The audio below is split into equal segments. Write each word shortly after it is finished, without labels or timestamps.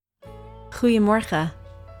Goedemorgen,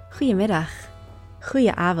 goedemiddag,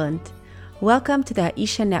 goedenavond. Welcome to the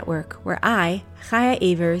Haisha Network, where I, Chaya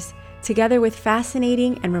Evers, together with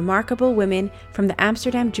fascinating and remarkable women from the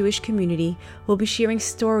Amsterdam Jewish community, will be sharing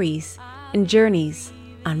stories and journeys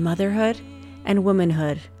on motherhood and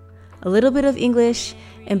womanhood. A little bit of English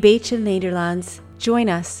and beetje Nederlands. Join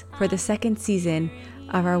us for the second season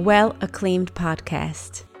of our well-acclaimed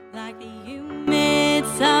podcast. Like the humid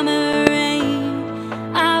summer rain,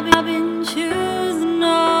 I've been choosing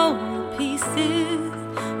all the pieces,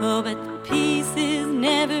 oh, but the pieces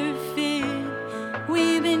never fit.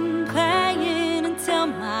 We've been playing until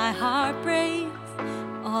my heart breaks.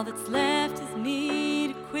 All that's left is me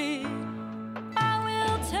to quit. I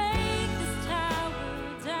will take this tower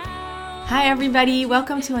down. Hi everybody,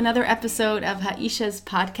 welcome to another episode of Haisha's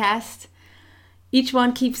podcast. Each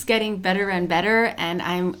one keeps getting better and better, and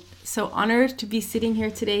I'm so honored to be sitting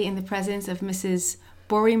here today in the presence of Mrs.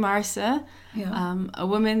 Deborah Maarsen, a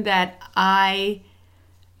woman that I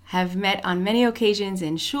have met on many occasions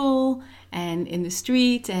in shul and in the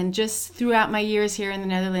street, and just throughout my years here in the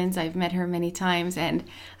Netherlands, I've met her many times. And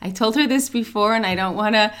I told her this before, and I don't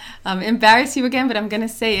want to embarrass you again, but I'm going to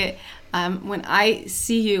say it. When I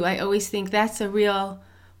see you, I always think that's a real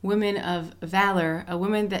woman of valor, a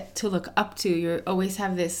woman that to look up to. You always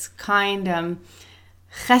have this kind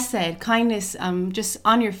chesed, kindness just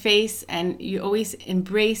on your face, and you always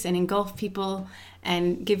embrace and engulf people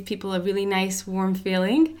and give people a really nice warm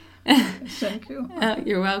feeling. Thank you.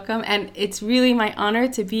 You're welcome. And it's really my honor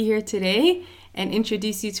to be here today and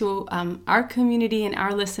introduce you to our community and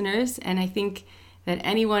our listeners. And I think that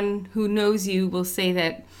anyone who knows you will say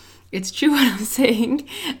that it's true what I'm saying,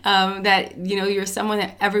 that, you know, you're someone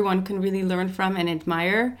that everyone can really learn from and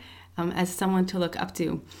admire as someone to look up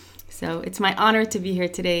to. So it's my honor to be here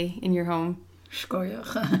today in your home. Thank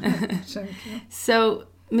you. So,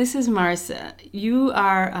 Mrs. Maarsen, you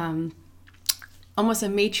are almost a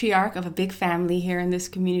matriarch of a big family here in this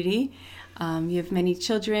community. You have many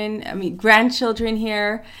grandchildren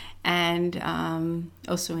here, and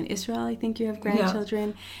also in Israel, I think you have grandchildren.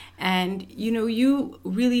 Yeah. And, you know, you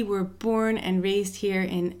really were born and raised here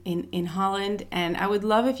in Holland. And I would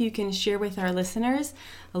love if you can share with our listeners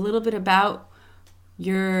a little bit about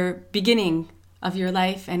your beginning of your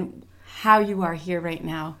life and how you are here right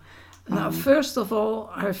now. Now, first of all,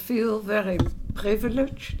 I feel very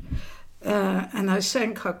privileged. And I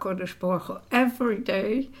thank HaKadosh Baruch Hu every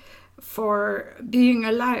day for being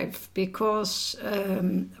alive, because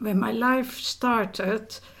when my life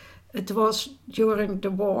started, it was during the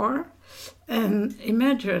war. And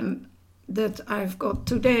imagine that I've got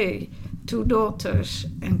today 2 daughters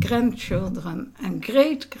and grandchildren and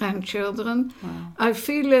great-grandchildren. Wow. I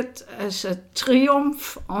feel it as a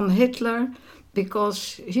triumph on Hitler,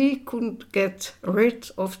 because he couldn't get rid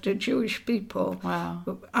of the Jewish people. Wow.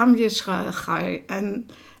 Am Yisrael Chai.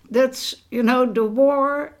 And that's, you know, the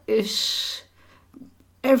war is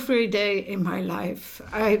every day in my life.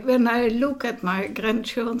 When I look at my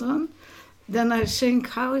grandchildren, then I think,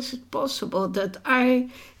 how is it possible that I,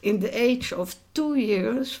 in the age of 2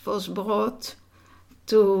 years, was brought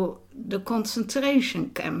to the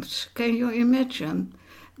concentration camps? Can you imagine?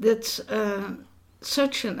 That's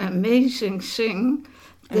such an amazing thing.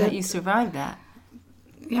 And that you survived that.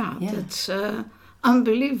 Yeah. That's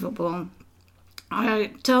unbelievable.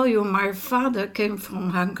 I tell you, my father came from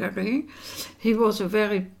Hungary. He was a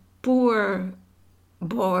very poor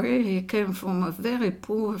boy. He came from a very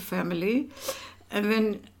poor family. And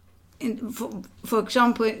when, for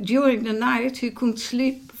example, during the night, he couldn't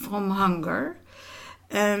sleep from hunger.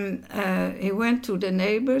 And he went to the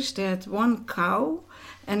neighbors. They had 1 cow,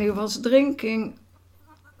 and he was drinking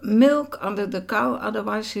milk under the cow,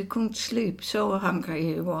 otherwise he couldn't sleep, so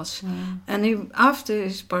hungry he was. And after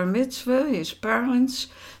his bar mitzvah, his parents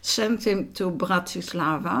sent him to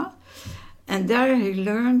Bratislava, and there he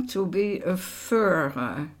learned to be a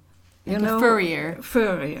furrier.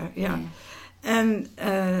 Furrier, yeah. And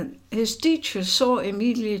his teacher saw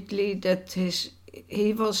immediately that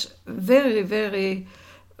he was very, very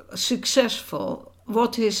successful.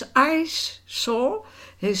 What his eyes saw,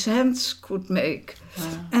 his hands could make.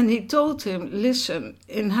 Wow. And he told him, listen,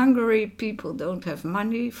 in Hungary people don't have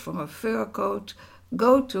money for a fur coat.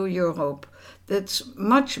 Go to Europe. That's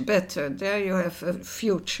much better. There you have a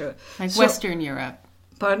future. Like Western Europe.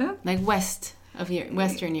 Pardon? Like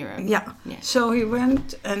Western Europe. Yeah. So he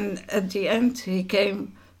went, and at the end he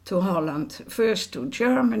came to Holland. First to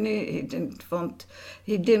Germany. He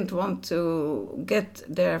didn't want to get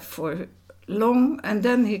there for long, and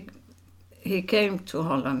then he came to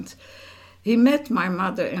Holland. he met my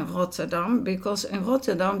mother in Rotterdam, because in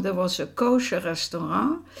Rotterdam there was a kosher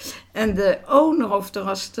restaurant, and the owner of the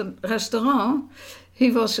restaurant, he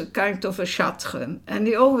was a kind of a shadchan, and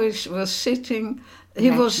he always was sitting, he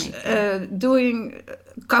was doing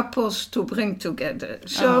couples to bring together.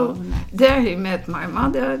 So there he met my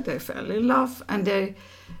mother, they fell in love, and they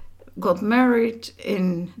got married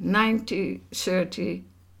in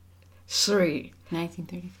 1933.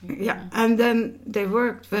 1933. Yeah, and then they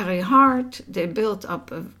worked very hard. They built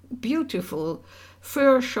up a beautiful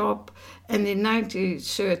fur shop, and in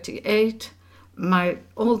 1938, my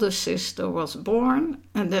older sister was born,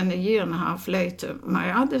 and then a year and a half later,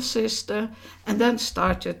 my other sister, and then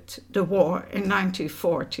started the war in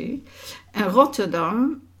 1940. And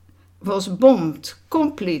Rotterdam was bombed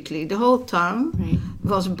completely. The whole town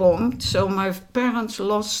was bombed, so my parents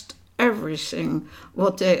lost everything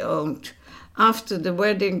what they owned. After the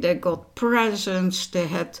wedding, they got presents, they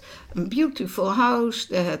had a beautiful house,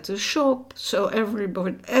 they had a shop, so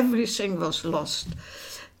everything was lost.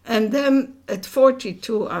 And then at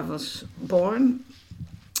 42, I was born,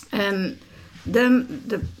 and then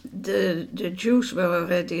the Jews were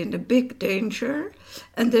already in a big danger,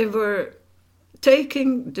 and they were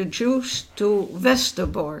taking the Jews to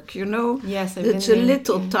Westerbork, you know? Yes, it's a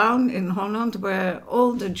little town in Holland where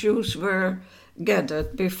all the Jews were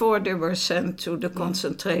gathered before they were sent to the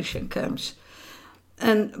concentration camps.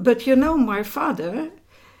 But you know, my father,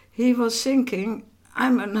 he was thinking,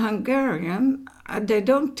 I'm an Hungarian, they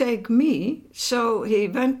don't take me. So he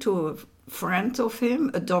went to a friend of him,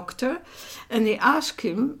 a doctor, and he asked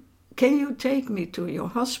him, can you take me to your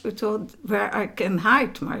hospital where I can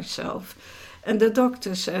hide myself? And the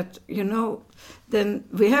doctor said, you know, then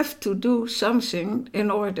we have to do something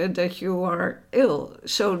in order that you are ill.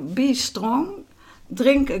 So be strong,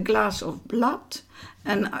 drink a glass of blood,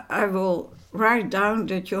 and I will write down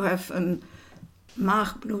that you have a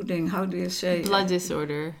maagbloeding, how do you say? Blood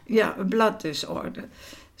disorder. Yeah, a blood disorder.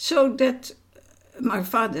 So that my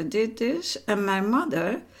father did this, and my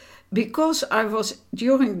mother, because I was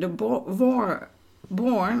during the war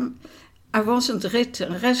born, I wasn't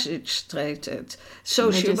registered. So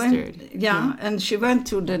registered. She went, and she went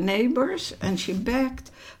to the neighbors and she begged,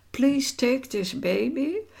 please take this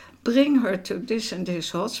baby, bring her to this and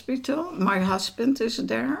this hospital. My husband is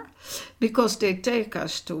there, because they take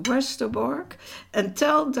us to Westerbork, and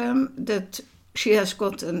tell them that she has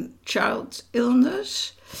got a child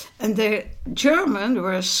illness, and the German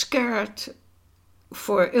were scared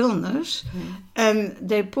for illness, and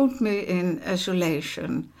they put me in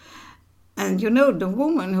isolation. And you know, the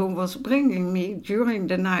woman who was bringing me during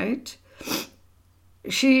the night,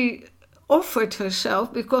 she offered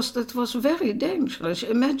herself, because that was very dangerous.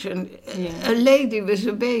 Imagine a lady with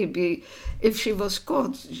a baby, if she was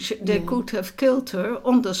caught, they could have killed her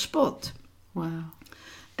on the spot. Wow.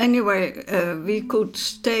 Anyway, we could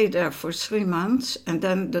stay there for 3 months, and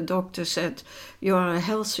then the doctor said, you are a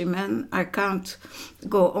healthy man, I can't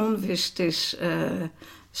go on with this.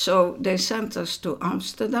 So they sent us to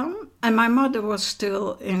Amsterdam, and my mother was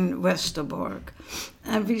still in Westerbork.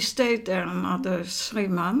 And we stayed there another 3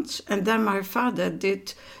 months, and then my father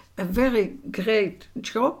did a very great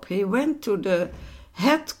job. He went to the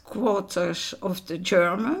headquarters of the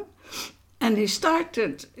German, and he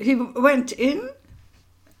went in,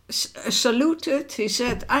 saluted, he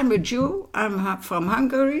said, I'm a Jew, I'm from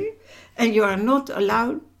Hungary, and you are not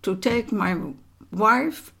allowed to take my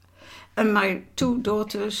wife and my 2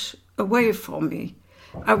 daughters away from me.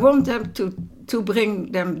 I want them to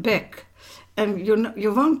bring them back. And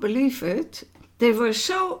you won't believe it, they were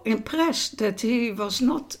so impressed that he was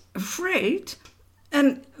not afraid.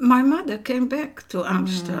 And my mother came back to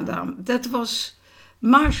Amsterdam. That was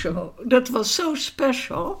martial, that was so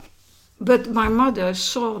special. But my mother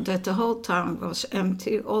saw that the whole town was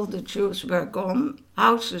empty, all the Jews were gone,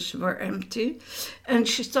 houses were empty, and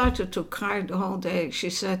she started to cry the whole day.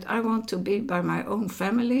 She said, I want to be by my own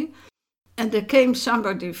family. And there came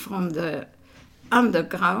somebody from the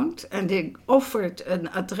underground, and they offered an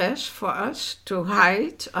address for us to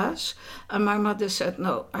hide us. And my mother said,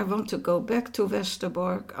 no, I want to go back to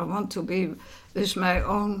Westerbork. I want to be with my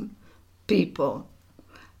own people.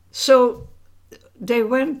 So they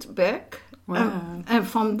went back, and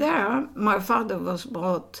from there, my father was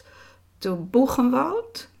brought to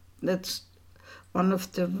Buchenwald. That's one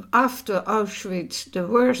of the, after Auschwitz, the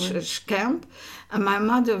worst camp. And my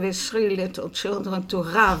mother with 3 little children to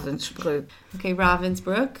Ravensbrück. Okay,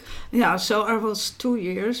 Ravensbrück. Yeah, so I was 2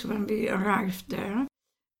 years when we arrived there.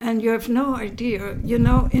 And you have no idea,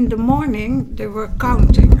 in the morning they were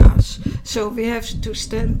counting us. So we have to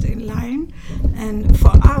stand in line and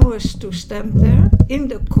for hours to stand there in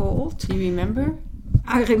the cold. Do you remember?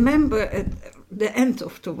 I remember at the end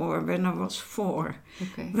of the war when I was 4.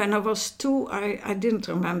 Okay. When I was 2, I didn't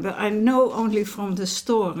remember. I know only from the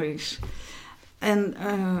stories. And,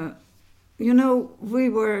 we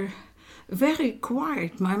were very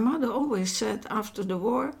quiet. My mother always said after the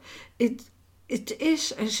war, it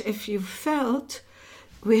is as if you felt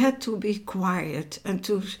we had to be quiet and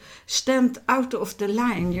to stand out of the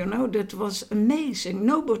line, that was amazing.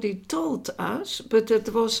 Nobody told us, but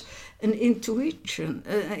it was an intuition.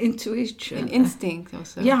 An instinct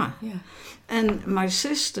also. Yeah. And my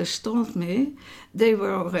sisters told me they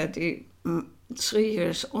were already 3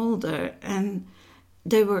 years older and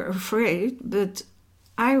they were afraid, but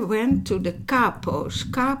I went to the kapos.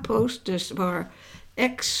 Kapos, these were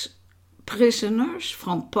ex-prisoners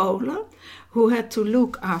from Poland who had to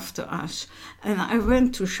look after us. And I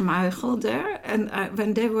went to Schmeichel there, and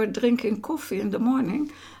when they were drinking coffee in the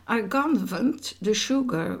morning, I governed the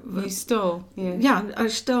sugar. You stole? Yeah. Yeah, I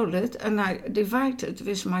stole it, and I divided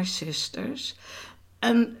with my sisters.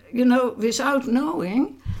 And, without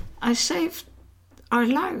knowing, I saved our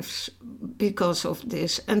lives because of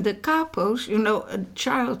this. And the kapos, a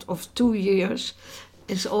child of 2 years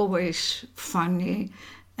is always funny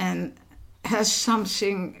and has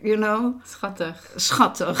something, Schattig.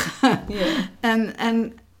 Yeah.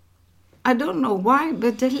 And I don't know why,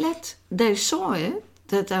 but they saw it,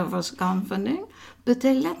 that I was governing, but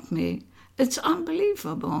they let me. It's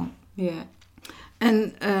unbelievable. Yeah.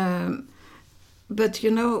 And, but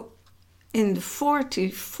in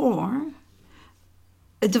 44,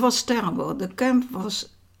 it was terrible. The camp was,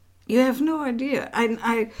 you have no idea. And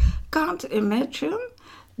I can't imagine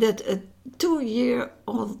that a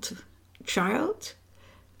 2-year-old child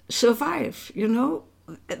survived,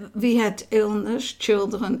 We had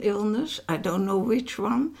children illness, I don't know which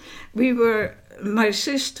one. My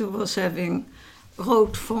sister was having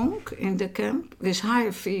roodvonk in the camp with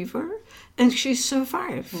high fever, and she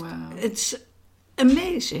survived. Wow. It's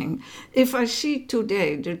amazing. If I see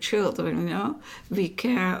today the children, we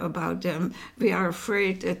care about them. We are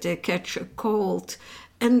afraid that they catch a cold.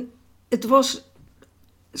 And it was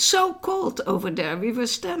so cold over there. We were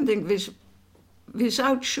standing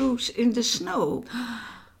without shoes in the snow,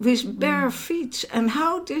 with bare feet. And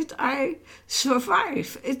how did I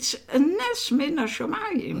survive? It's a nes min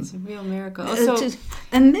hashamayim. It's a real miracle. It's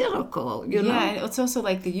a miracle, Yeah, and it's also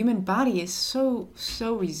like the human body is so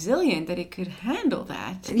resilient that it could handle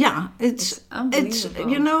that. Yeah, it's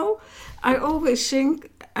unbelievable. I always think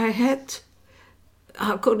HaKadosh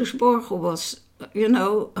Baruch Hu was,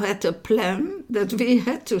 had a plan that we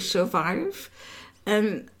had to survive.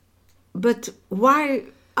 But why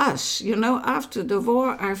us? After the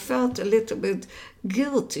war, I felt a little bit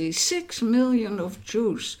guilty. 6 million of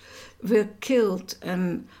Jews were killed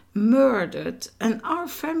and murdered, and our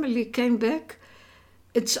family came back.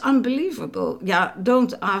 It's unbelievable. Yeah,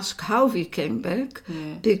 don't ask how we came back,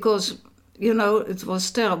 because, it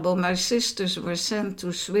was terrible. My sisters were sent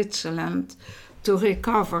to Switzerland to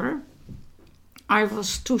recover. I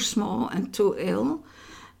was too small and too ill.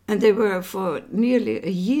 And they were for nearly a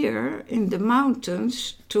year in the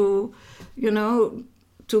mountains to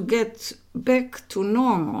get back to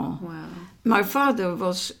normal. Wow. My father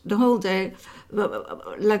was the whole day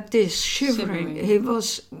like this, shivering. He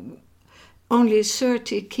was only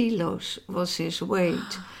 30 kilos was his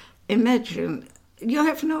weight. Imagine. You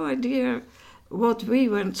have no idea what we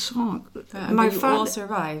went through. All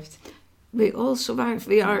survived. We all survived.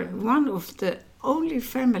 We are one of the only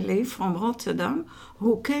family from Rotterdam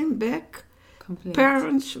who came back, complete.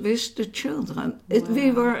 Parents with the children. We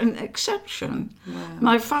were an exception. Wow.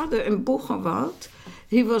 My father in Boegenwald,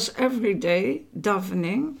 he was every day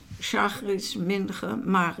davening, Shachris, Minche,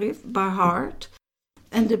 Mariv, by heart,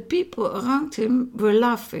 and the people around him were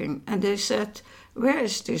laughing, and they said, "Where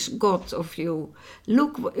is this God of you?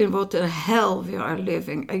 Look in what a hell we are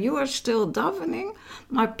living, and you are still davening."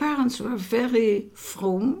 My parents were very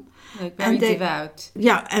froom. Like very devout.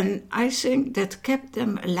 Yeah, and I think that kept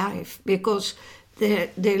them alive, because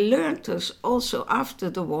they learned us also after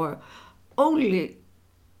the war,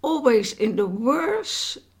 always in the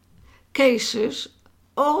worst cases,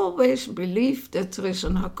 always believe that there is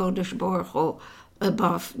an HaKadosh Baruch Hu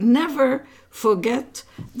above. Never forget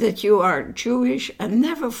that you are Jewish, and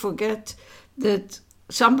never forget that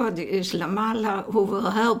somebody is Lamala who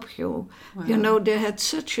will help you. Wow. They had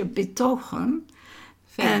such a bitochen.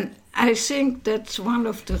 And I think that's one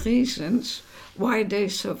of the reasons why they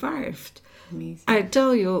survived. Amazing. I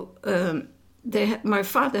tell you, my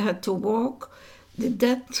father had to walk the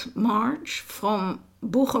death march from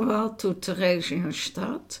Buchenwald to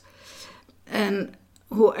Theresienstadt. And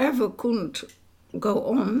whoever couldn't go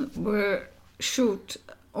on were shot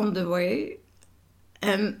on the way.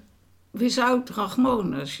 And without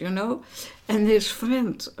Rachmaninoff, And his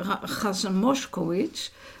friend Gazen Moskowitz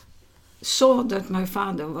saw that my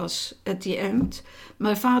father was at the end.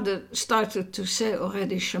 My father started to say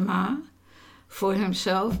already Shema for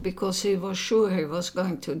himself because he was sure he was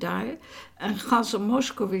going to die. And Gazen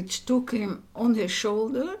Moskowitz took him on his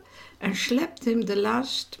shoulder and schlepped him the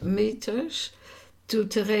last meters to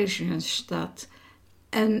Theresienstadt.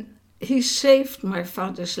 And he saved my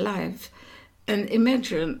father's life. And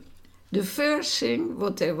imagine, the first thing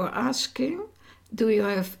what they were asking, do you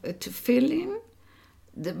have a tefillin?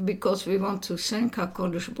 Because we want to thank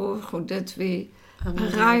HaKadosh Baruch Hu that we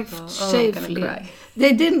arrived safely.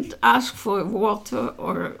 They didn't ask for water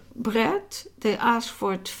or bread. They asked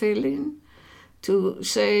for tefillin to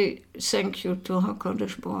say thank you to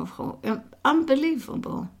HaKadosh Baruch Hu.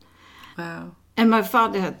 Unbelievable. Wow. And my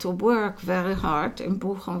father had to work very hard in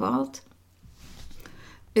Buchenwald.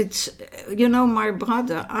 It's, my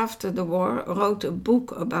brother, after the war, wrote a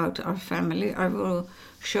book about our family. I will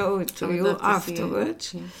show it to you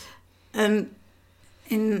afterwards. Yeah. And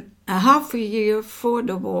in a half a year for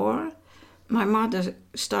the war, my mother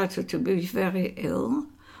started to be very ill,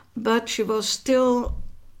 but she was still,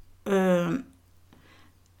 the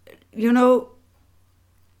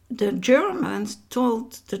Germans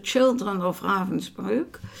told the children of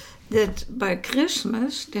Ravensbrück that by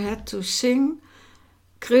Christmas they had to sing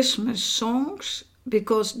Christmas songs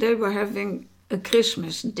because they were having a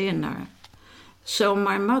Christmas dinner. So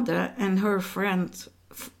my mother and her friend,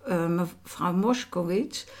 Frau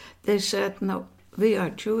Moskowitz, they said, no, we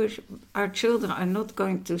are Jewish, our children are not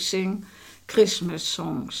going to sing Christmas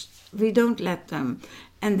songs. We don't let them.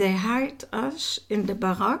 And they hid us in the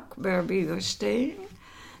barack where we were staying.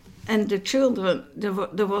 And the children,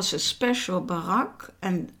 there was a special barack.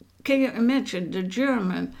 And can you imagine, the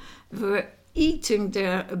Germans were eating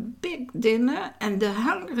there a big dinner, and the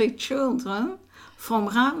hungry children from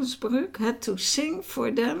Ravensbrück had to sing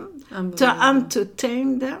for them to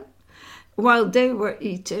entertain them while they were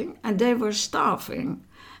eating, and they were starving.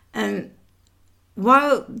 And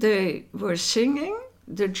while they were singing,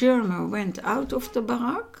 the German went out of the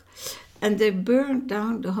barack and they burned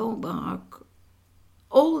down the whole barack.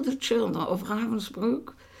 All the children of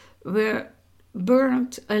Ravensbrück were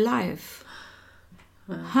burned alive.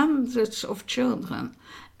 Hundreds of children.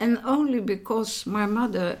 And only because my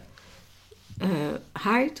mother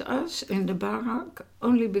hid us in the barack,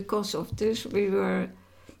 only because of this we were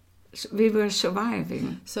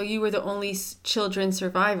surviving. So you were the only children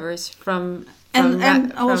survivors from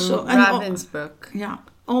Ravensbrück. Yeah,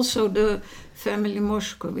 also the family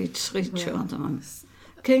Moskowitz, 3 children.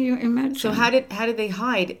 Can you imagine? So how did they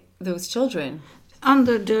hide those children?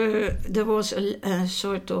 There was a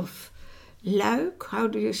sort of luik, how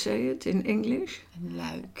do you say it in English?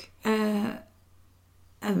 Luik.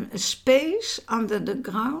 A space under the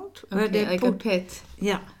ground where they like put a pit.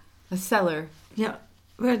 Yeah. A cellar. Yeah,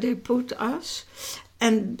 where they put us.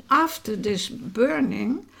 And after this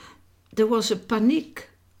burning, there was a panic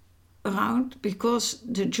around because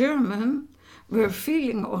the Germans were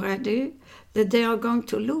feeling already that they are going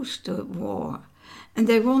to lose the war. And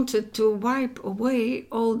they wanted to wipe away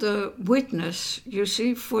all the witness, you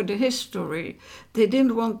see, for the history. They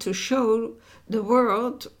didn't want to show the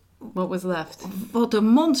world what was left, what a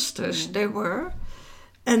monsters they were.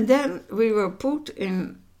 And then we were put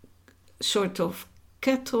in sort of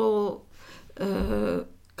cattle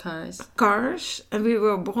cars, and we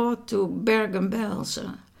were brought to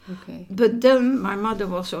Bergen-Belsen. Okay. But then my mother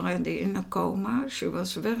was already in a coma. She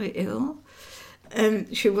was very ill.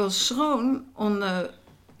 And she was thrown on the,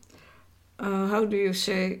 how do you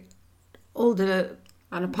say, all the...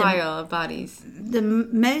 On a pile of bodies. The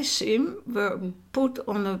meisim were put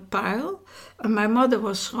on a pile, and my mother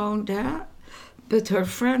was thrown there. But her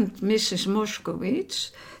friend, Mrs.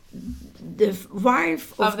 Moskowitz, the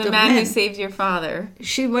wife of the man who saved your father,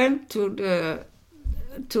 she went to the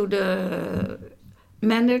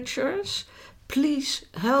managers. Please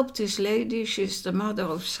help this lady. She's the mother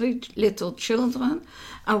of 3 little children.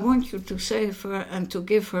 I want you to save her and to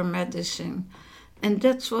give her medicine. And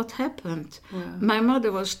that's what happened. Wow. My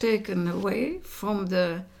mother was taken away from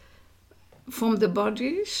the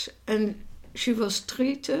bodies, and she was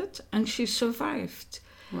treated, and she survived.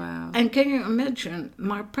 Wow. And can you imagine,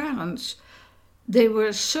 my parents, they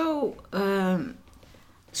were so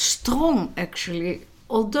strong, actually.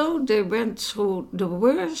 Although they went through the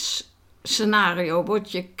worst scenario,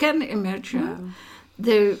 what you can imagine.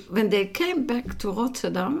 Wow. When they came back to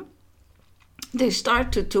Rotterdam, they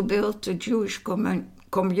started to build the Jewish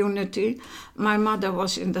community. My mother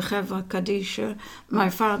was in the Gevra Kadisha. My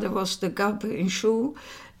father was the Gabbe in Shul.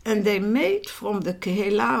 And they made from the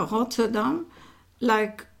Kehela Rotterdam,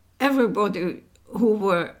 like everybody who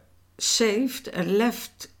were saved and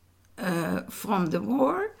left from the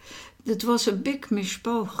war. It was a big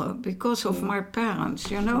mishpoche because of my parents,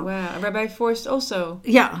 you know. Wow. Rabbi Forst also?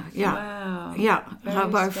 Yeah. Wow. Yeah, Very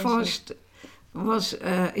Rabbi special. Forst was,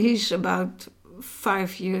 he's about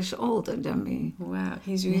 5 years older than me. Wow.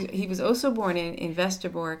 He was also born in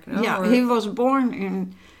Westerbork, no? Yeah, he was born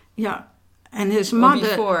in, and his mother...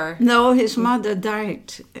 before? No, his mother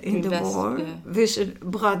died in the war with a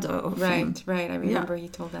brother of him. Right, I remember he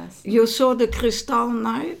told us. You saw the Kristall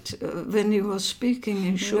night when he was speaking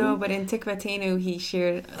in Shul? No, but in Tikvatenu he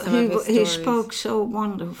shared some of his stories. He spoke so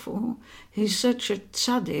wonderful. He's such a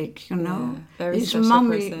tzaddik, you know. Yeah, very His special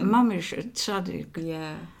person. mamish a tzaddik.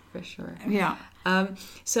 Yeah, for sure. Yeah.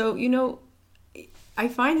 So, you know, I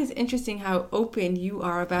find it interesting how open you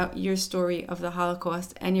are about your story of the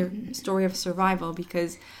Holocaust and your story of survival,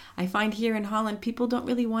 because I find here in Holland people don't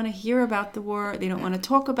really want to hear about the war. They don't want to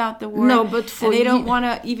talk about the war. No, but and they don't want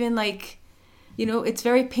to even it's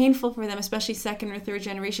very painful for them, especially second or third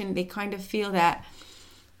generation. They kind of feel that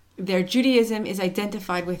their Judaism is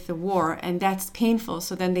identified with the war, and that's painful.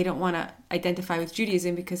 So then they don't want to identify with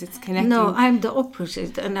Judaism because it's connected. No, I'm the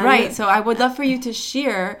opposite. So I would love for you to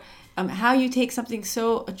share how you take something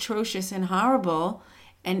so atrocious and horrible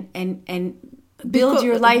and build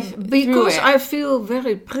your life through it. Because I feel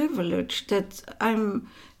very privileged that I'm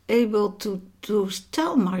able to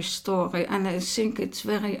tell my story, and I think it's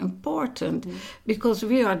very important because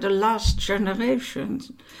we are the last generation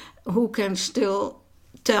who can still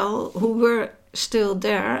tell, who were still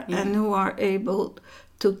there and who are able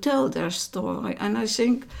to tell their story. And I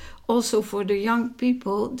think also for the young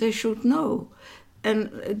people, they should know.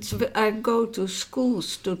 And I go to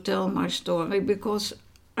schools to tell my story because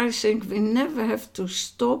I think we never have to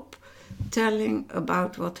stop telling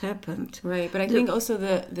about what happened. Right, but I think also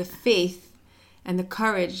the faith and the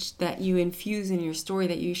courage that you infuse in your story,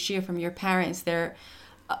 that you share from your parents, their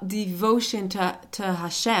devotion to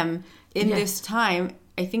Hashem in this time,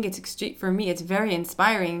 I think it's extreme. For me, it's very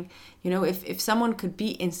inspiring. You know, if someone could be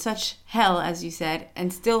in such hell, as you said,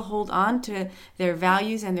 and still hold on to their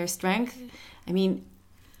values and their strength, I mean,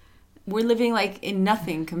 we're living like in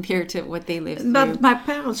nothing compared to what they lived through. But my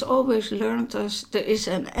parents always learned us there is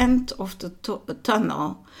an end of the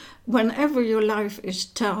tunnel. Whenever your life is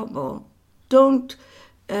terrible, don't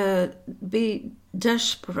be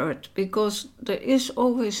desperate, because there is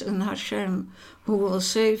always an Hashem who will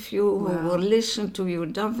save you, who will listen to your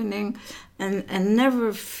davening, and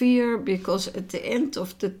never fear, because at the end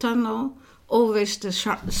of the tunnel, always the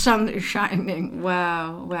sun is shining.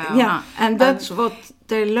 Wow. Yeah, and that's what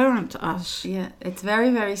they learned us. Yeah, it's very,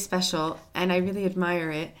 very special, and I really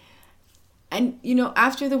admire it. And, you know,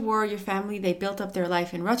 after the war, your family, they built up their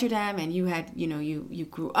life in Rotterdam, and you had, you know, you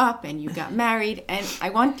grew up and you got married. And I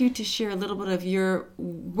want you to share a little bit of your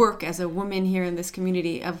work as a woman here in this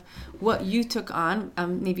community, of what you took on.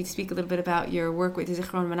 Maybe speak a little bit about your work with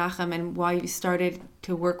Zichron Menachem and why you started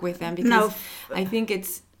to work with them. Because I think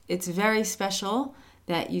it's very special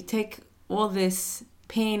that you take all this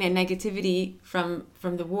pain and negativity from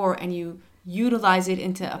the war and you utilize it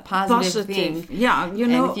into a positive thing. Yeah, you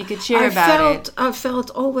know, and if you could share about it. I felt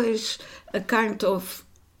always a kind of,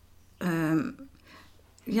 a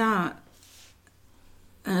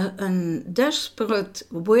desperate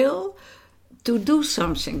will to do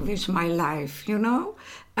something with my life, you know.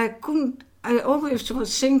 I always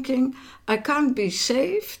was thinking, I can't be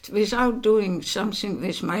saved without doing something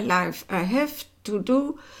with my life. I have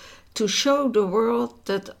to show the world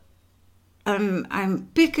that I'm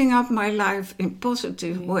picking up my life in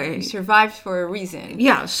positive way. You survived for a reason.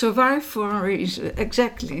 Yeah, survived for a reason,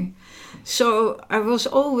 exactly. So there was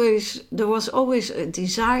always a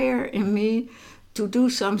desire in me to do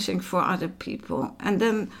something for other people. And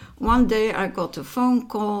then one day I got a phone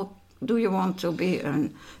call, do you want to be a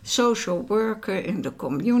social worker in the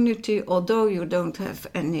community, although you don't have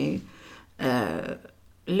any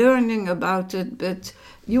learning about it, but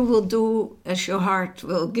you will do as your heart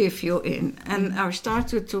will give you in. And I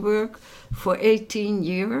started to work for 18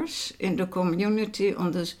 years in the community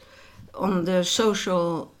on the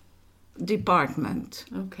social department.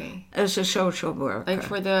 Okay. As a social worker. Like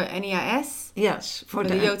for the NIS? Yes. For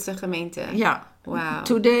the Joodse gemeente? Yeah. Wow.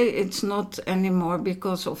 Today it's not anymore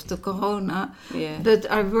because of the corona. Yeah. But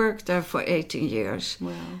I worked there for 18 years.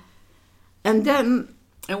 Wow. And then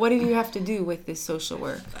And what did you have to do with this social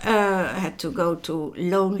work? I had to go to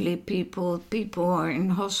lonely people who are in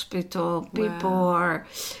hospital, people who are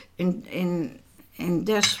in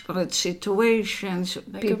desperate situations.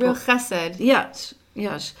 Like a real chesed.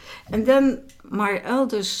 Yes. And then my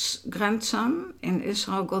eldest grandson in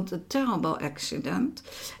Israel got a terrible accident,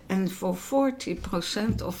 and for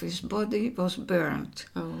 40% of his body was burned.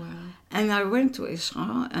 Oh, wow. And I went to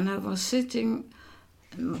Israel, and I was sitting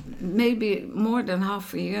maybe more than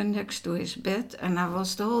half a year next to his bed, and I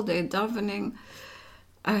was the whole day davening,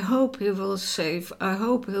 I hope he will save, I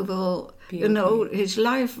hope he will, his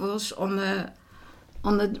life was on a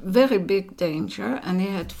very big danger, and he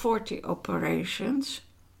had 40 operations.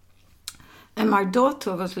 And my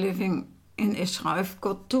daughter was living in Israel. I've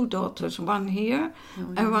got 2 daughters, one here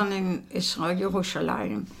and one in Israel,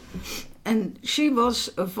 Jerusalem. And she was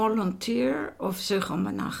a volunteer of Zichron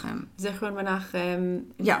Menachem. Zichron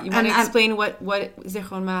Menachem. Yeah. You want to explain what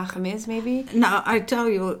Zichron Menachem is, maybe? Now, I tell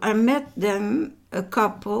you, I met them, a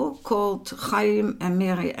couple called Chaya and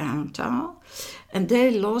Mary Erntal, and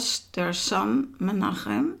they lost their son,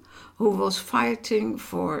 Menachem, who was fighting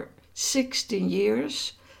for 16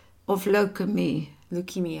 years of leukemia.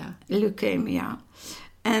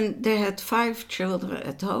 And they had 5 children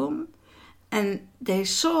at home. And they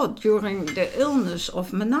saw during the illness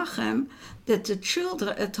of Menachem that the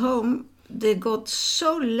children at home, they got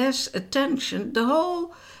so less attention. The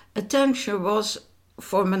whole attention was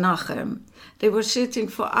for Menachem. They were sitting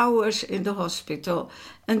for hours in the hospital.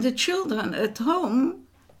 And the children at home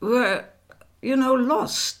were,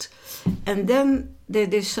 lost. And then they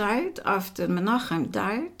decide, after Menachem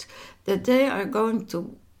died, that they are going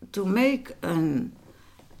to make an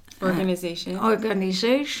organization,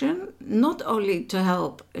 not only to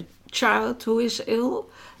help a child who is ill,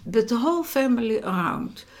 but the whole family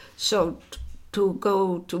around. So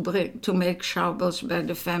to make Shabbos by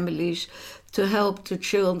the families, to help the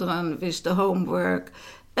children with the homework,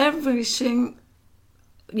 everything.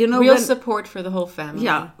 Real support for the whole family.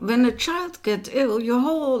 Yeah, when a child gets ill, your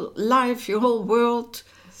whole life, your whole world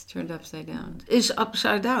is turned upside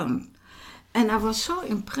down. And I was so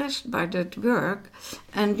impressed by that work.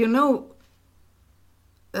 And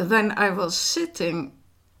when I was sitting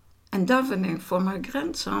and davening for my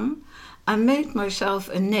grandson, I made myself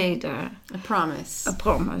a neder. A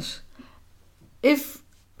promise. If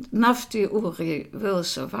Nafti Uri will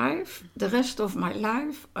survive, the rest of my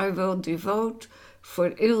life I will devote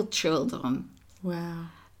for ill children. Wow.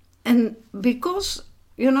 And because,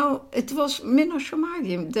 it was Min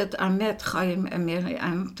HaShamayim that I met Chaya and Mary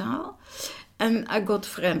Erntal, and I got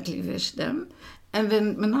friendly with them. And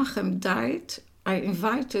when Menachem died, I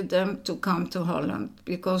invited them to come to Holland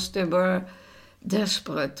because they were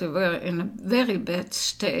desperate. They were in a very bad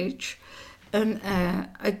stage. And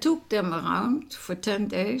I took them around for 10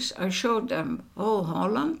 days. I showed them whole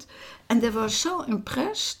Holland. And they were so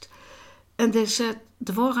impressed. And they said,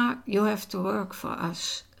 Deborah, you have to work for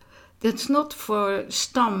us. That's not for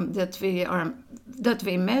Stam that we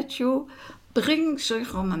met you. Bring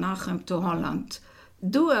Zichron Menachem to Holland.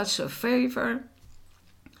 Do us a favor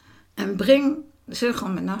and bring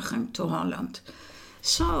Zichron Menachem to Holland.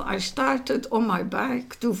 So I started on my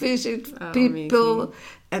bike to visit people amazing.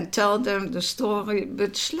 And tell them the story,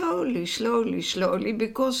 but slowly,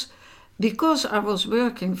 because I was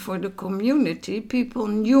working for the community, people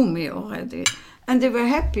knew me already. And they were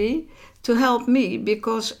happy to help me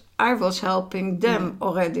because I was helping them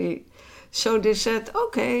already. So they said,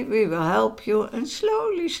 okay, we will help you. And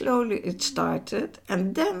slowly it started.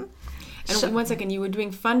 And then... And 1 second, you were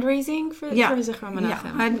doing fundraising for Zichron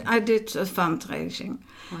Menachem? Yeah, I did a fundraising.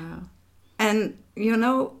 Wow. And,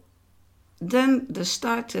 then there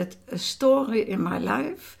started a story in my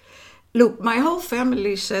life. Look, my whole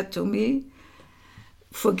family said to me,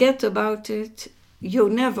 forget about it. You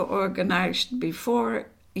never organized before.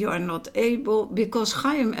 You are not able. Because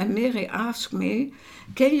Chaim and Mary asked me,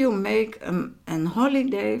 can you make a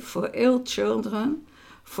holiday for ill children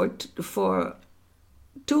for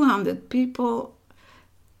 200 people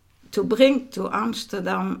to bring to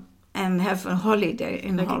Amsterdam and have a holiday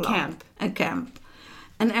in Holland? A camp.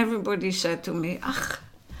 And everybody said to me,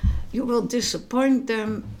 you will disappoint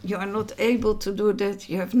them. You are not able to do that.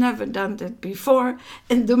 You have never done that before.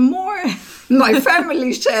 And the more my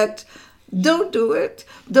family said, don't do it,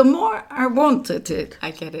 the more I wanted it.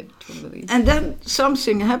 I get it, totally. And then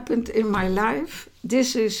something happened in my life.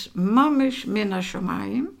 This is mamish Min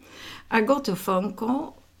HaShamayim. I got a phone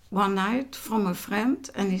call one night from a friend,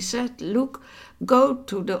 and he said, look, go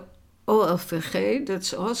to the OLVG,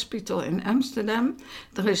 that's a hospital in Amsterdam.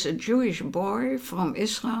 There is a Jewish boy from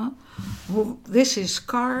Israel who, with his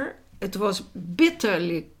car, it was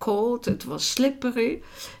bitterly cold, it was slippery,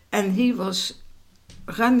 and he was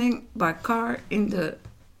running by car in the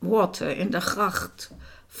water, in the gracht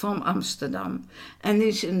from Amsterdam. And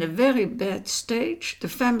he's in a very bad stage. The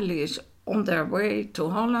family is on their way to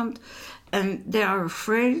Holland, and they are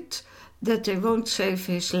afraid that they won't save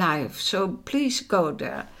his life. So please go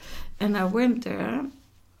there. And I went there,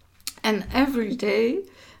 and every day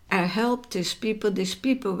I helped these people. These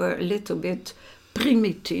people were a little bit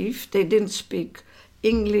primitive. They didn't speak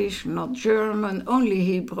English, not German, only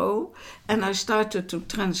Hebrew. And I started to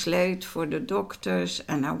translate for the doctors,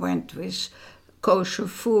 and I went with kosher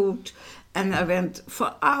food, and I went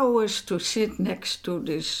for hours to sit next to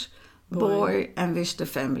this boy and with the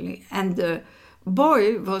family. And the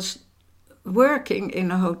boy was working in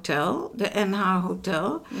a hotel, the NH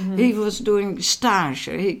Hotel. Mm-hmm. He was doing stage.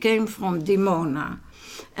 He came from Dimona.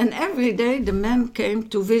 And every day the man came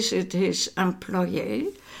to visit his employee,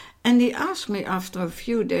 and he asked me after a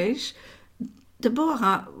few days,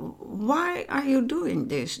 Deborah, why are you doing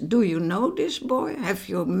this? Do you know this boy? Have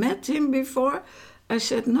you met him before? I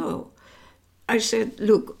said, no. I said,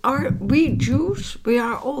 look, we Jews, we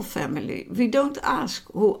are all family. We don't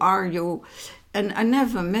ask, who are you? And I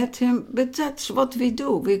never met him, but that's what we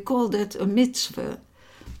do. We call that a mitzvah.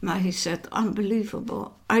 Now he said,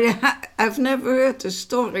 unbelievable. I've never heard a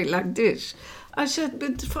story like this. I said,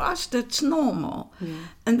 but for us that's normal. Yeah.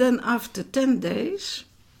 And then after 10 days,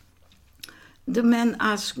 the man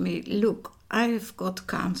asked me, look, I have got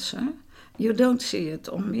cancer. You don't see it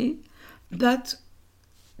on me, but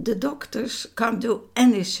the doctors can't do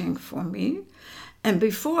anything for me. And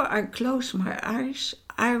before I close my eyes,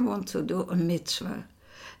 I want to do a mitzvah.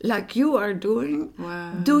 Like you are doing,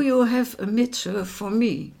 wow. Do you have a mitzvah for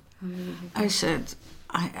me? Mm-hmm. I said,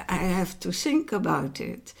 I have to think about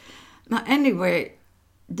it. Now anyway,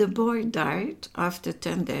 the boy died after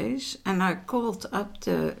 10 days, and I called up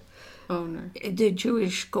the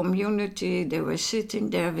Jewish community. They were sitting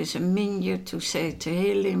there with a minyan to say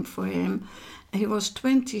Tehillim for him. He was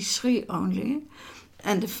 23 only,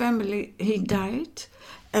 and the family, he died,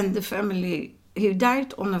 and the family, he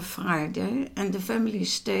died on a Friday, and the family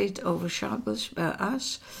stayed over Shabbos by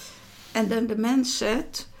us. And then the man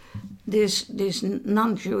said, this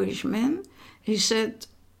non-Jewish man, he said,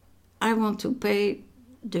 I want to pay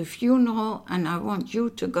the funeral, and I want you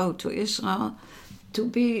to go to Israel to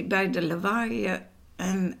be by the Levaya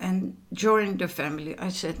and join the family. I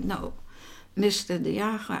said, no, Mr. De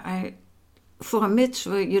Jager, for a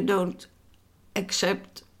mitzvah you don't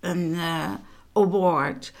accept an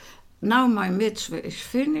award. Now my mitzvah is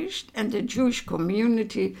finished, and the Jewish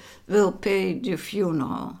community will pay the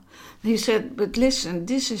funeral. He said, but listen,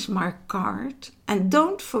 this is my card, and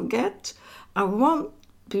don't forget, I want,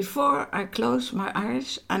 before I close my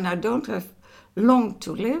eyes, and I don't have long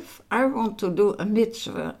to live, I want to do a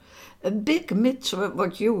mitzvah, a big mitzvah,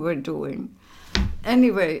 what you were doing.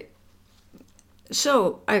 Anyway,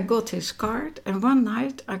 so I got his card, and one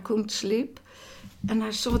night I couldn't sleep, and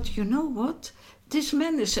I thought, you know what? This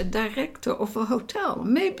man is a director of a hotel.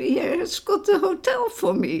 Maybe he has got a hotel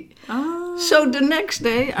for me. Oh. So the next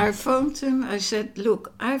day I phoned him. I said,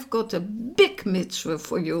 look, I've got a big mitzvah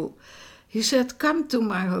for you. He said, come to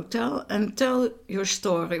my hotel and tell your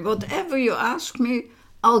story. Whatever you ask me,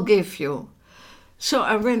 I'll give you. So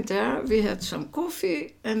I went there. We had some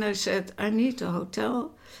coffee. And I said, I need a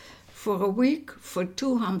hotel for a week for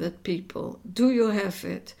 200 people. Do you have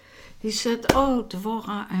it? He said, oh,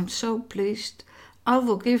 Deborah, I'm so pleased. I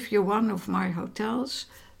will give you one of my hotels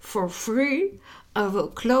for free. I will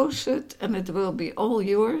close it, and it will be all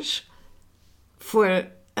yours.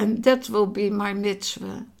 And that will be my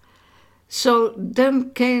mitzvah. So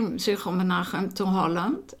then came Zichron Menachem to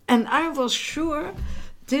Holland, and I was sure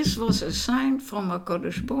this was a sign from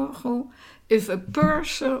HaKadosh Baruch Hu. If a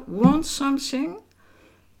person wants something,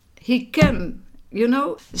 he can, you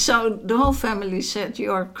know. So the whole family said,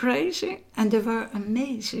 you are crazy, and they were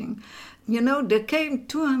amazing. You know, there came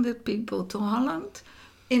 200 people to Holland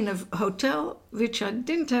in a hotel which I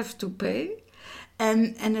didn't have to pay.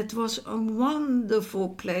 And it was a wonderful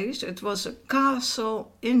place. It was a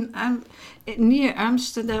castle near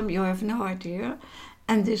Amsterdam, you have no idea.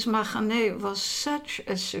 And this Machane was such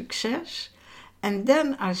a success. And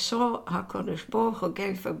then I saw HaKadosh Baruch Hu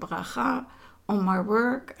gave a bracha on my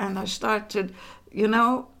work. And I started, you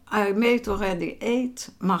know, I made already 8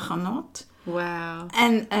 machanot. Wow.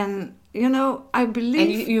 And you know, I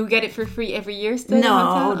believe... And you get it for free every year still?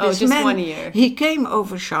 No, just 1 year. He came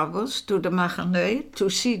over Shabbos to the Machane to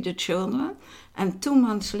see the children, and 2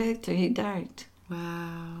 months later he died.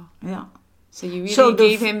 Wow. Yeah. So you really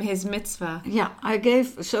gave him his mitzvah. Yeah, I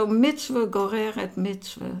gave... So mitzvah goreret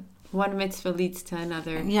mitzvah. One mitzvah leads to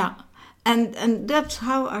another. Yeah. And that's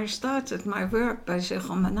how I started my work by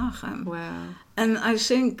Zichron Menachem. Wow. And I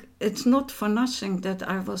think it's not for nothing that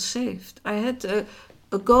I was saved. I had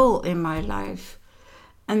a goal in my life.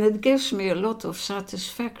 And it gives me a lot of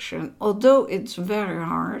satisfaction. Although it's very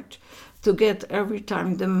hard to get every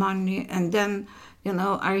time the money. And then,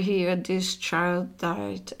 I hear this child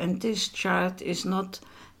died. And this child is not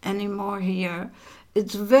anymore here.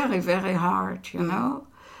 It's very, very hard, know.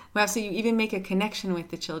 Wow, so you even make a connection with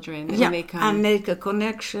the children when they come. I make a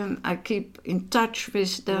connection. I keep in touch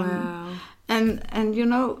with them. Wow. And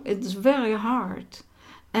it's very hard.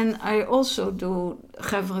 And I also do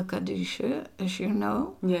Gevre Kadische, as you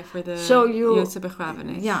know. Yeah, for the Joodse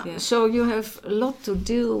begrafenis. Yeah, so you have a lot to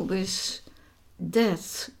deal with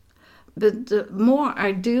death. But the more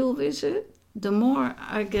I deal with it, the more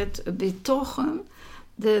I get a betochen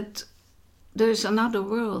that there's another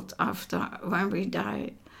world after when we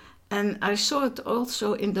die. And I saw it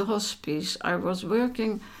also in the hospice. I was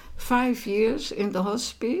working 5 years in the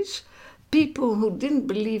hospice. People who didn't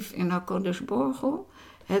believe in HaKadosh Baruch Hu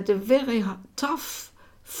had a very tough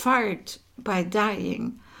fight by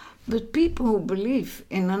dying. But people who believe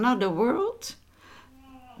in another world,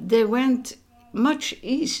 they went much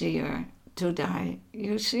easier to die,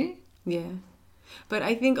 you see? Yeah. But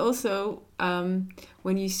I think also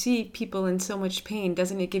when you see people in so much pain,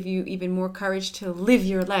 doesn't it give you even more courage to live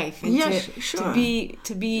your life? And sure.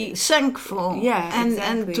 To be thankful. Yeah, exactly.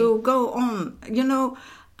 And to go on.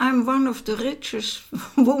 I'm one of the richest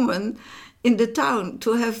women in the town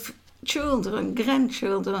to have children,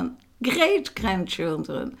 grandchildren,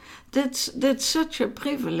 great-grandchildren. That's such a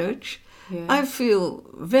privilege. Yeah. I feel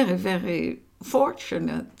very, very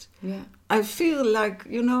fortunate. Yeah. I feel like,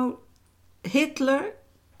 Hitler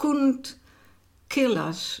couldn't kill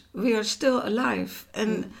us. We are still alive.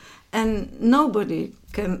 And nobody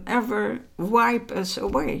can ever wipe us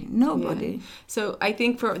away. Nobody. Yeah. So I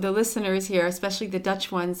think for the listeners here, especially the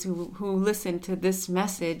Dutch ones who listen to this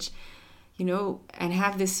message, and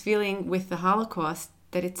have this feeling with the Holocaust,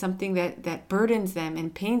 that it's something that burdens them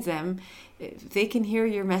and pains them, if they can hear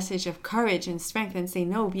your message of courage and strength and say,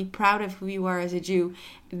 no, be proud of who you are as a Jew.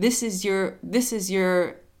 This is your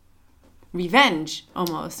revenge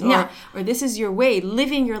almost, or this is your way,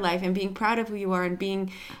 living your life and being proud of who you are and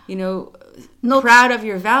being, not proud of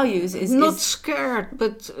your values is not scared,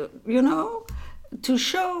 but to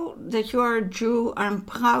show that you are a Jew. I'm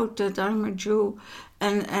proud that I'm a Jew,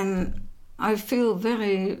 and I feel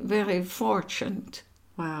very, very fortunate.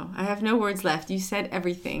 Wow, I have no words left. You said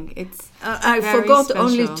everything. It's I very forgot special.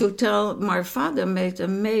 Only to tell my father made a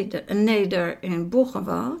neder in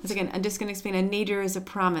Boegenwald. Again, I'm just going to explain. A neder is a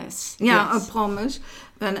promise. Yeah, yes. A promise.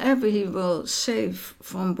 Whenever he will save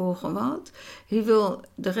from Boegenwald, he will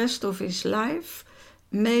the rest of his life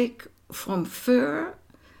make from fur,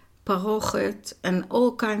 parochet, and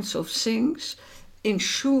all kinds of things in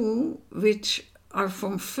shoe which are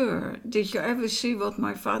from fur. Did you ever see what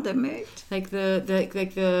my father made? Like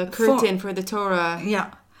the curtain for the Torah.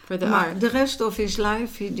 Yeah. For the ark. The rest of his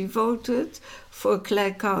life he devoted for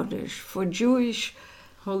Klei Kodesh, for Jewish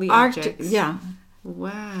holy art. Objects. Yeah.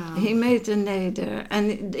 Wow. He made a neder,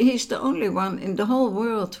 and he's the only one in the whole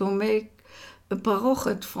world who make a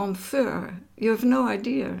parochet from fur. You have no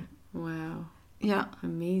idea. Wow. Yeah.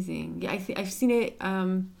 Amazing. Yeah, I've seen it.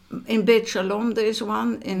 In Beit Shalom there is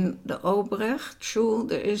one. In the Obrecht Shul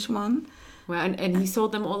there is one. Wow, and he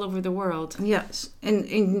sold them all over the world. Yes.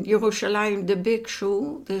 In Jerusalem, the big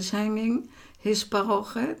shul is hanging his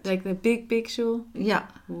parochet. Like the big shul? Yeah.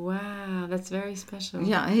 Wow, that's very special.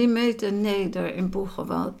 Yeah, he made a neder in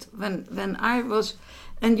Boegenwald. When I was...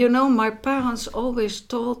 And my parents always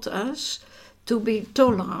taught us to be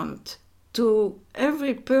tolerant. To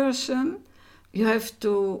every person, you have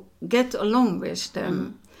to get along with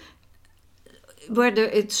them. Whether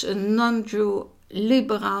it's a non-Jew,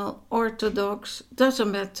 liberal, orthodox,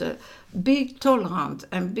 doesn't matter. Be tolerant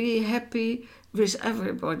and be happy with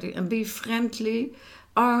everybody and be friendly.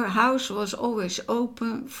 Our house was always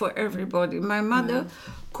open for everybody. My mother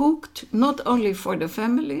cooked not only for the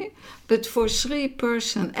family, but for 3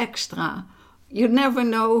 person extra. You never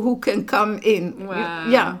know who can come in. Wow.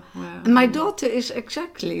 Yeah. Wow. And my daughter is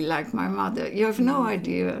exactly like my mother. You have no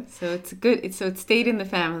idea. So it's good. So it stayed in the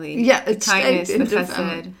family. Yeah, the it kindness, stayed in the the chesed.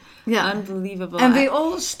 family. Yeah. Unbelievable. And we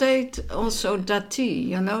all stayed also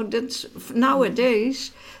dati, That's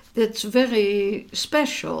nowadays, that's very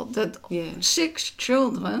special. That 6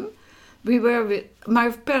 children, my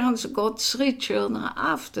parents got 3 children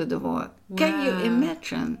after the war. Wow. Can you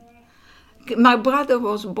imagine? My brother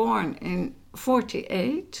was born in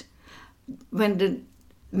 48 when the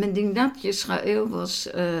Medinat Yisrael was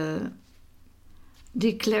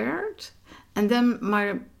declared, and then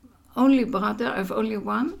my only brother, I have only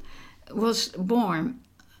one, was born.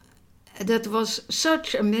 That was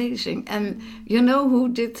such amazing. And you know who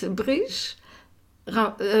did the bris?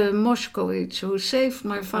 Moskowitz, who saved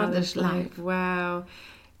my father's life. Wow.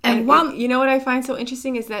 And one, you know what I find so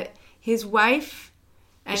interesting is that his wife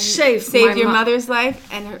saved your mother's life,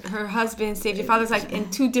 and her husband saved your father's life in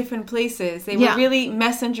two different places. They were really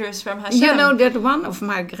messengers from Hashem. You know that one of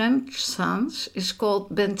my grandsons is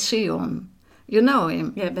called Ben Zion. You know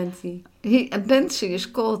him? Yeah, Benzi. Benzi is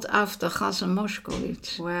called after Chazen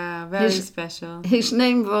Moskowitz. Wow, very special. His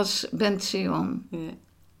name was Ben Zion. Yeah,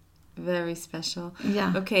 very special.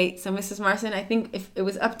 Yeah. Okay, so Mrs. Maarsen, I think if it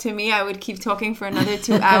was up to me, I would keep talking for another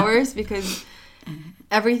 2 hours because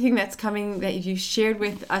everything that's coming that you shared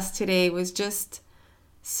with us today was just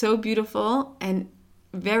so beautiful and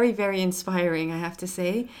very, very inspiring, I have to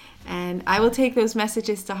say. And I will take those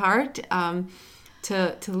messages to heart.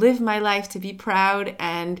 To live my life, to be proud,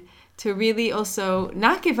 and to really also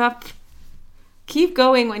not give up. Keep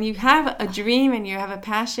going when you have a dream and you have a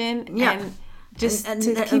passion, and just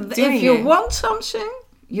to keep doing it. If you want something,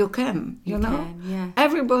 you can. You know. Can, yeah.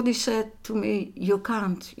 Everybody said to me, "You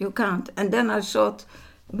can't, you can't," and then I thought,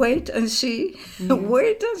 "Wait and see,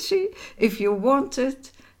 wait and see. If you want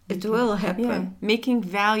it, it will happen." Yeah. Making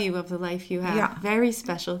value of the life you have. Yeah. Very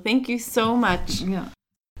special. Thank you so much. Yeah.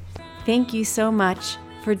 Thank you so much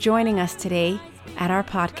for joining us today at our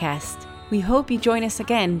podcast. We hope you join us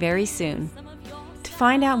again very soon. To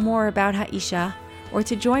find out more about Haisha or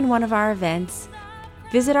to join one of our events,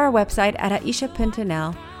 visit our website at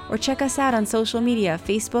haisha.nl or check us out on social media,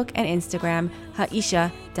 Facebook and Instagram,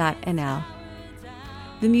 haisha.nl.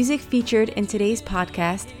 The music featured in today's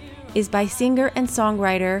podcast is by singer and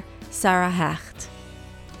songwriter Sarah Hecht.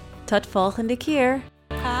 Tot volgende keer!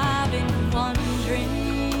 I've been wondering,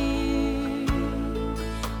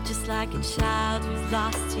 just like a child who's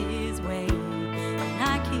lost his way, and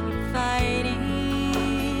I keep fighting.